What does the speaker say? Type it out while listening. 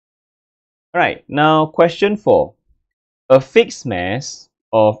Alright, now question 4. A fixed mass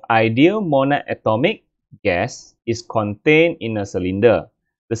of ideal monatomic gas is contained in a cylinder.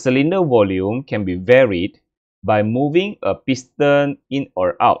 The cylinder volume can be varied by moving a piston in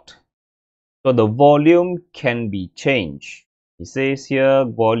or out. So the volume can be changed. It says here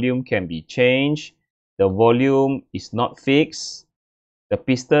volume can be changed. The volume is not fixed. The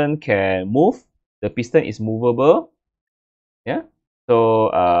piston can move. The piston is movable. Yeah. So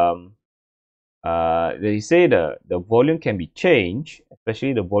they say the volume can be changed,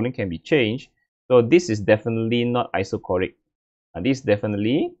 especially the volume can be changed. So this is definitely not isochoric. This is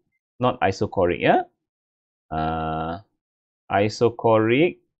definitely not isochoric. Yeah.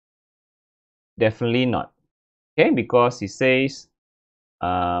 Isochoric, definitely not. Okay, because it says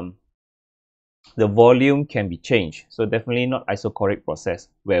the volume can be changed. So definitely not isochoric process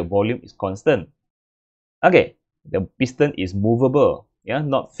where volume is constant. Okay, the piston is movable, yeah,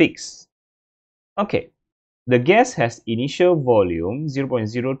 not fixed. Okay, the gas has initial volume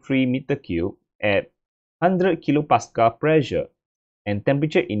 0.03 meter cube at 100 kilopascal pressure and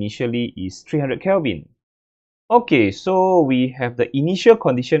temperature initially is 300 Kelvin. Okay, so we have the initial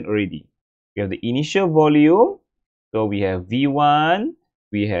condition already. We have the initial volume. So we have V1,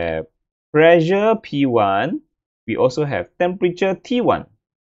 we have pressure P1, we also have temperature T1.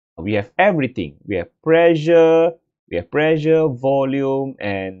 We have everything. We have pressure, volume,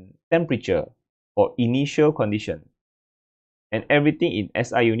 and temperature for initial condition. And everything in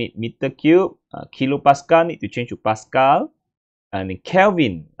SI unit, meter cube, kilopascal need to change to pascal, and in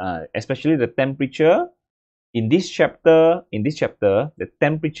Kelvin, especially the temperature. In this chapter, the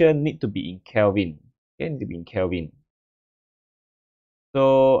temperature need to be in Kelvin. Okay, need to be in Kelvin.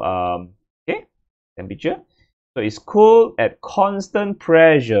 So, okay, temperature. So it's cooled at constant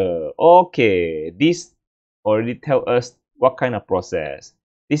pressure. Okay, this already tell us what kind of process.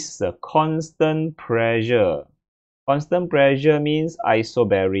 This is a constant pressure. Constant pressure means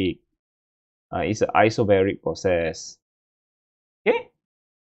isobaric. It's an isobaric process. Okay.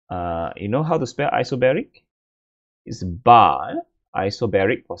 You know how to spell isobaric? It's bar,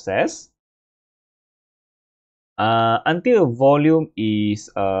 isobaric process. Until the volume is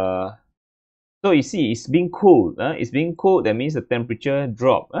so you see it's being cooled. It's being cooled, that means the temperature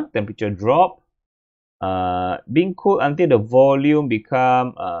drop. Temperature drop. Being cooled until the volume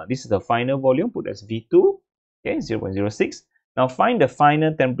become this is the final volume, put as V2, okay, 0.06. Now find the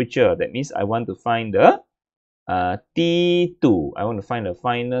final temperature. That means I want to find the T2. I want to find the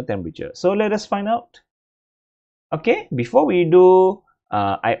final temperature. So let us find out. Okay, before we do,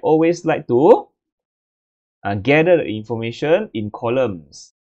 I always like to gather the information in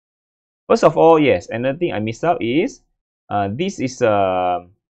columns. First of all, yes, another thing I missed out is this is sorry.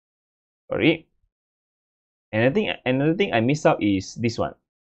 Another thing I missed out is this one.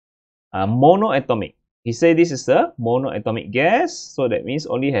 Monoatomic. He said this is a monoatomic gas, so that means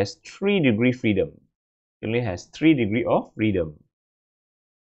only has 3 degree freedom. It only has 3 degree of freedom.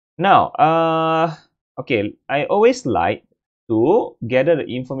 Now, okay, I always like to gather the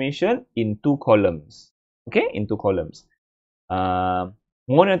information in 2 columns. Okay, in 2 columns.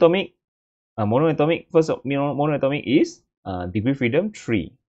 Monoatomic. First of monoatomic is degree freedom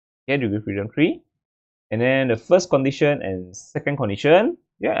 3. Okay, degree freedom 3. And then the first condition and second condition,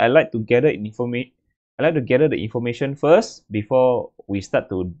 yeah, I like to gather information. I like to gather the information first before we start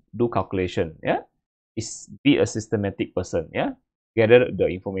to do calculation. Yeah, be a systematic person. Yeah, gather the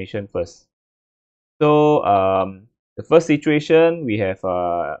information first. So the first situation we have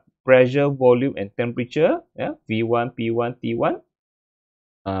pressure, volume, and temperature. Yeah, V1, P1, T1.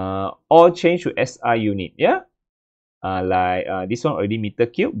 All change to SI unit. Yeah, like this one already meter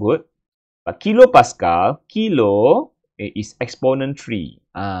cube. Good. But kilopascal, kilo is exponent 3.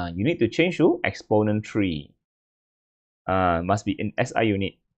 You need to change to exponent 3. Must be in SI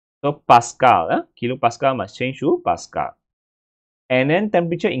unit. So pascal, kilopascal must change to pascal. And then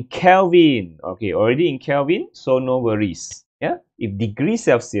temperature in Kelvin. Okay, already in Kelvin, so no worries. Yeah, if degree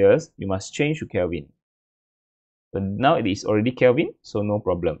Celsius, you must change to Kelvin. So now it is already Kelvin, so no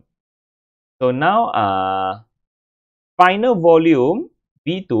problem. So now, final volume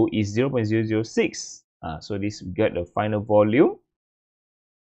V2 is 0.006. So this we get the final volume.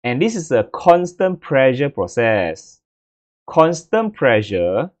 And this is a constant pressure process. Constant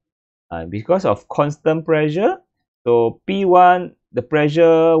pressure, because of constant pressure, so P1, the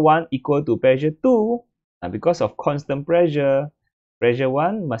pressure 1 equal to pressure 2. Because of constant pressure, pressure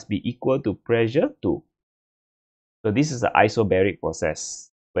 1 must be equal to pressure 2. So this is the isobaric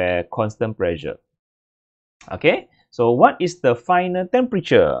process where constant pressure. Okay, so what is the final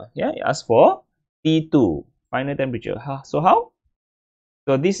temperature? Yeah, it asks for T2, final temperature. So how?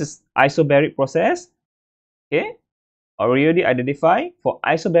 So this is isobaric process. Okay, already identified for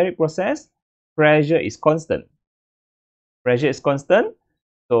isobaric process, pressure is constant. Pressure is constant,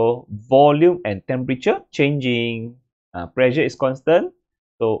 so volume and temperature changing. Pressure is constant,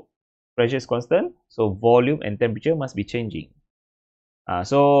 so volume and temperature must be changing.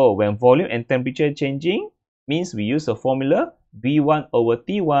 So when volume and temperature changing, means we use a formula V1 over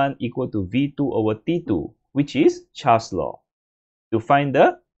T1 equal to V2 over T2, which is Charles' law, to find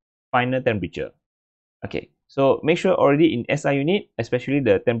the final temperature. Okay, so make sure already in SI unit, especially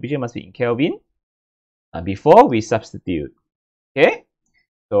the temperature must be in Kelvin before we substitute. Okay,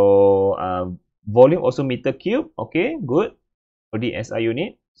 so volume also meter cube. Okay, good. Already SI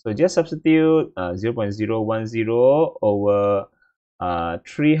unit. So just substitute 0.010 over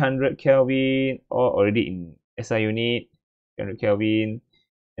 300 Kelvin, or already in SI unit, 300 Kelvin.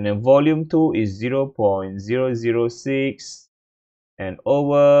 And then volume 2 is 0.006 and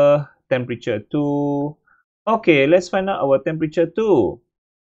over temperature 2. Okay, let's find out our temperature 2.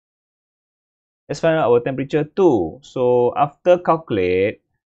 Let's find out our temperature 2. So after calculate,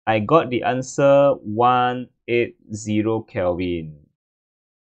 I got the answer 180 Kelvin.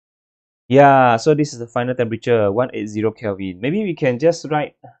 Yeah, so this is the final temperature, 180 Kelvin. Maybe we can just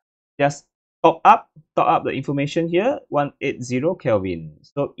write, just top up the information here, 180 Kelvin.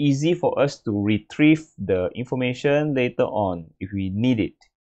 So easy for us to retrieve the information later on if we need it.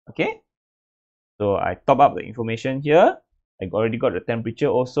 Okay, so I top up the information here. I already got the temperature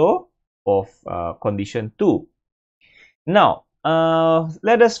also of condition 2. Now,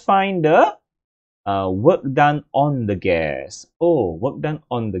 let us find the work done on the gas. Oh, work done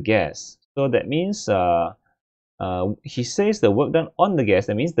on the gas. So that means he says the work done on the gas.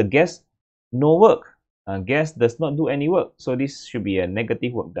 That means the gas no work. Gas does not do any work. So this should be a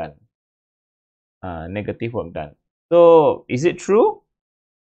negative work done. Negative work done. So is it true?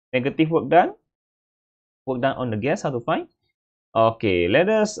 Negative work done? Work done on the gas, how to find? Okay, let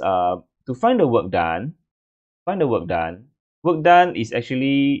us to find the work done. Find the work done. Work done is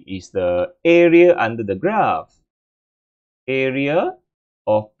actually the area under the graph. Area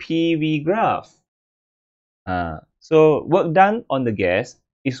of PV graph. So work done on the gas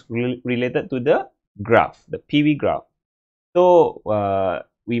is related to the graph, the PV graph. So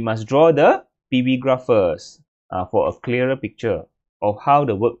we must draw the PV graph first for a clearer picture of how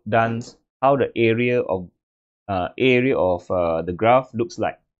the work done, how the area of the graph looks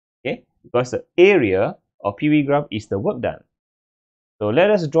like. Okay, because the area of PV graph is the work done. So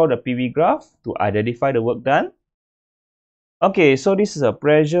let us draw the PV graph to identify the work done. Okay, so this is a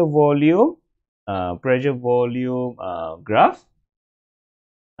pressure volume graph.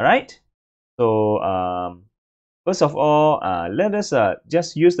 All right. So first of all, let us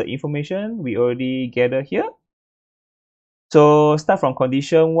just use the information we already gathered here. So start from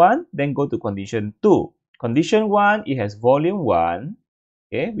condition 1, then go to condition 2. Condition 1, it has volume 1,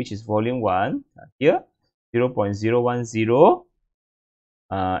 okay, which is volume 1 here, 0.010,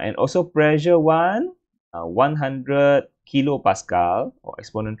 and also pressure 1, 100 kilopascal or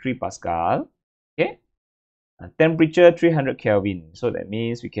exponent 3 Pascal, okay. Temperature 300 Kelvin. So that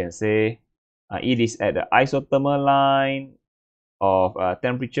means we can say it is at the isothermal line of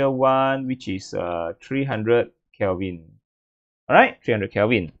temperature 1, which is 300 Kelvin. All right, 300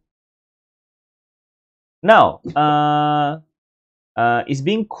 Kelvin. Now, it's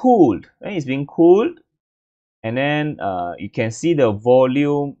being cooled. Right? It's being cooled, and then you can see the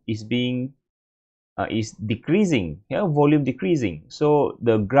volume is being is decreasing. Yeah, volume decreasing. So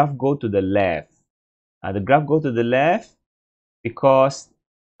the graph go to the left. The graph go to the left because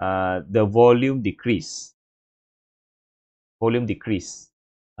the volume decrease. Volume decrease.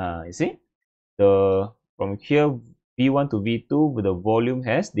 You see, from here V1 to V2, the volume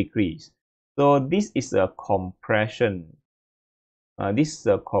has decreased. So this is a compression. This is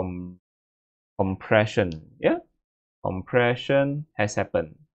a compression. Yeah, compression has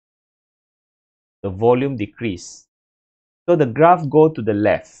happened. The volume decrease. So the graph go to the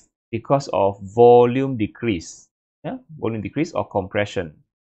left because of volume decrease. Yeah, volume decrease or compression.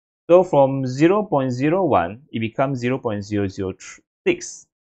 So from 0.01, it becomes 0.006.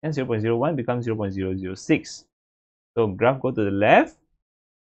 And 0.01 becomes 0.006. So graph go to the left.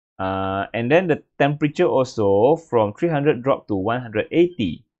 And then the temperature also from 300 drop to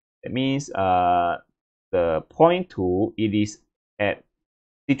 180. That means the point 2, it is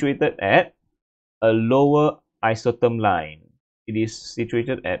situated at a lower isotherm line. It is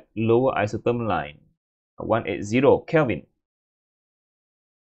situated at lower isotherm line, 180 Kelvin.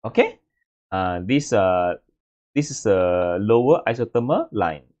 Okay, this is a lower isothermal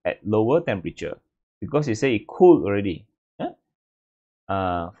line at lower temperature because you say it cooled already. Yeah?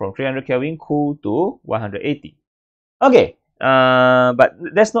 from 300 Kelvin cool to 180. Okay, but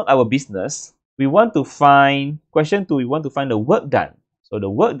that's not our business. We want to find, question 2, we want to find the work done. So the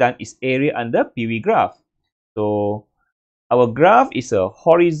work done is area under PV graph. So our graph is a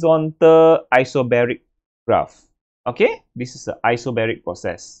horizontal isobaric graph. Okay, this is an isobaric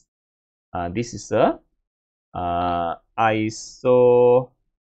process. This is a isobaric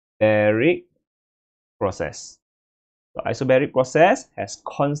process. So isobaric process has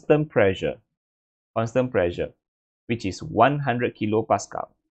constant pressure, which is 100 kilopascal.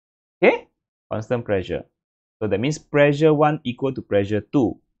 Okay, constant pressure. So that means pressure 1 equal to pressure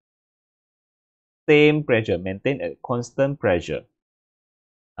 2. Same pressure, maintain a constant pressure.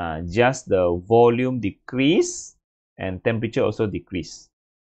 Just the volume decrease and temperature also decrease.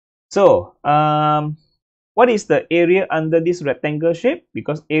 So, what is the area under this rectangle shape?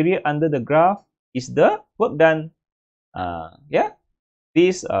 Because area under the graph is the work done. Yeah,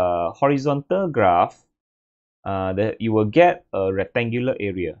 this horizontal graph, you will get a rectangular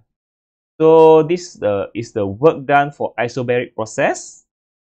area. So this is the work done for isobaric process.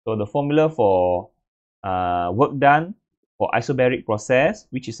 So the formula for work done for isobaric process,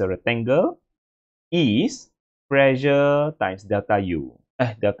 which is a rectangle, is pressure times delta U,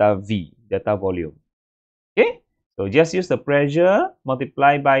 delta V, delta volume. Okay, so just use the pressure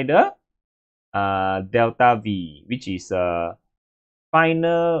multiplied by the delta V, which is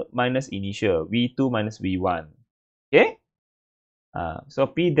final minus initial, V2 minus V1. Okay, so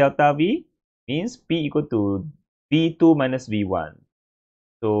P delta V means P equal to V2 minus V1.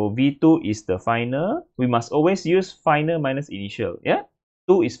 So V2 is the final. We must always use final minus initial. Yeah,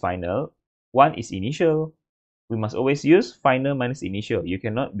 2 is final, 1 is initial. We must always use final minus initial. You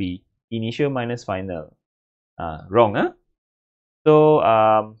cannot be initial minus final. Wrong, huh? So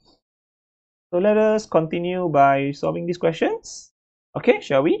let us continue by solving these questions. Okay,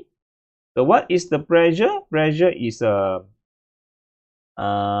 shall we? So what is the pressure? Pressure is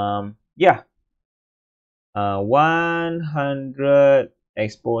 100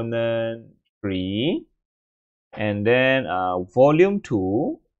 exponent 3, and then volume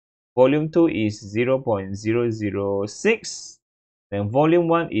 2 is 0.006, then volume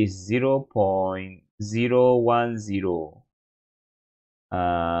 1 is 0.010.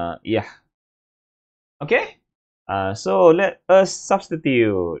 Yeah, okay. So let us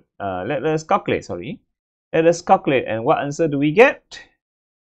substitute, let us calculate, and what answer do we get?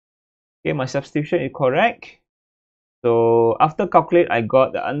 Okay, my substitution is correct. So after calculate, I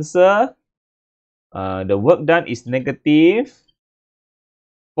got the answer. The work done is negative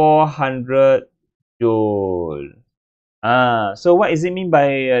 400 joule. So what does it mean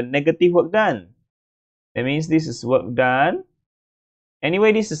by negative work done? That means this is work done.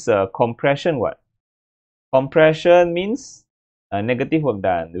 Anyway, this is a compression. What? Compression means negative work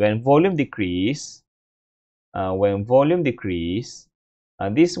done. When volume decrease,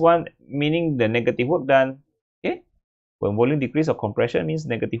 this one meaning the negative work done. Okay, when volume decrease or compression means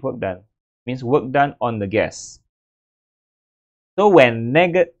negative work done, means work done on the gas. So when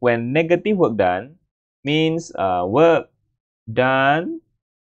negative work done means work done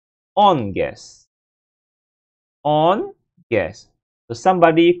on gas. On gas. So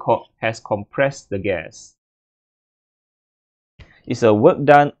somebody has compressed the gas. It's a work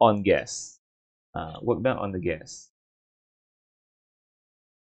done on gas. Work done on the gas.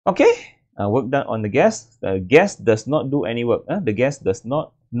 Okay. Work done on the gas. The gas does not do any work. The gas does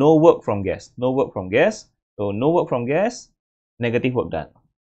not. No work from gas. No work from gas. So no work from gas. Negative work done.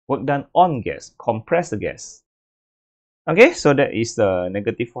 Work done on gas. Compress the gas. Okay. So that is the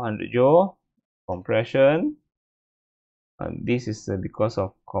negative 400 joule compression. This is because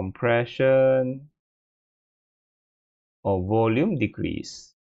of compression or volume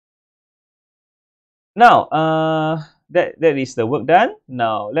decrease. Now, that is the work done.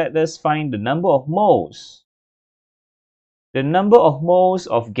 Now, let us find the number of moles. The number of moles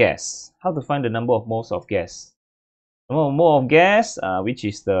of gas. How to find the number of moles of gas? Number of moles of gas, which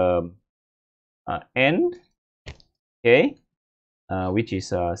is the N, okay, which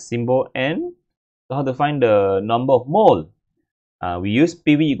is symbol N. So how to find the number of mole? We use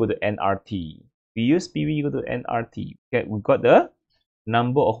PV equal to nRT. We use PV equal to nRT. Okay, we got the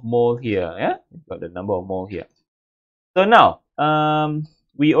number of mole here. Yeah, we got the number of mole here. So now,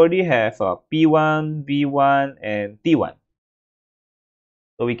 we already have P1, V1, and T1.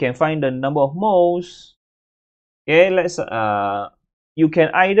 So we can find the number of moles. Okay, let's. You can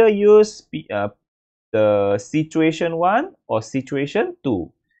either use the situation 1 or situation 2.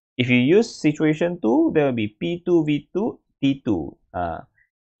 If you use situation 2, there will be P2, V2, T2.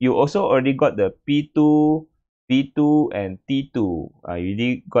 You also already got the P2, P2 and T2. You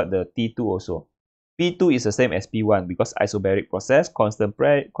already got the T2 also. P2 is the same as P1 because isobaric process, constant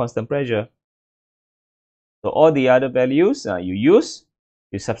pressure. So all the other values you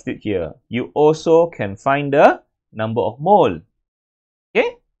substitute here. You also can find the number of mole.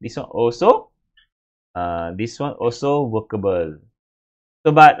 Okay, this one also workable.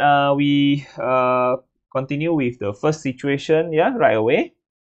 So but we continue with the first situation, yeah, right away.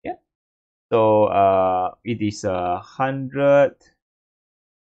 Yeah. So it is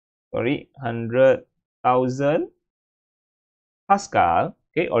 100,000 Pascal.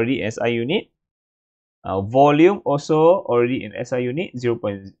 Okay, already SI unit. Volume also already in SI unit, 0.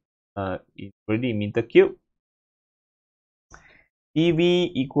 Already in meter cube. EV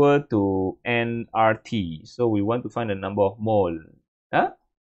equal to nRT. So we want to find the number of mole,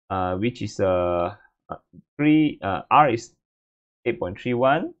 which is R is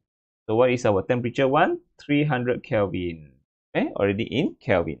 8.31. So what is our temperature one? 300 Kelvin. Okay, already in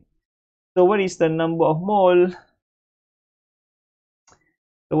Kelvin. So what is the number of mole?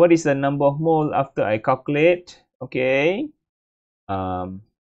 So what is the number of mole after I calculate? Okay.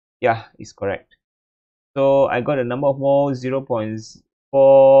 Yeah, it's correct. So I got a number of mole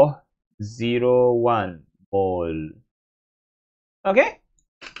 0.401 mole. Okay.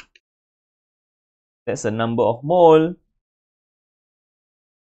 That's the number of mole.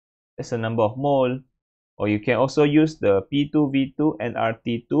 That's the number of mole. Or you can also use the P2, V2, and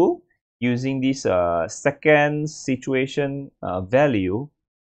RT2 using this second situation value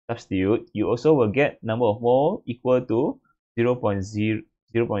substitute. You also will get number of mole equal to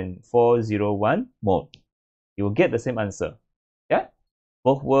 0.401 mole. You will get the same answer. Yeah,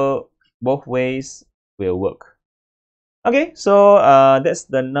 both ways will work. Okay, so that's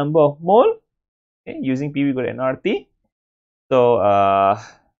the number of mole, okay, using PV equal to nRT. So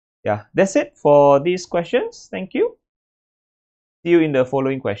yeah, that's it for these questions. Thank you. See you in the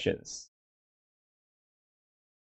following questions.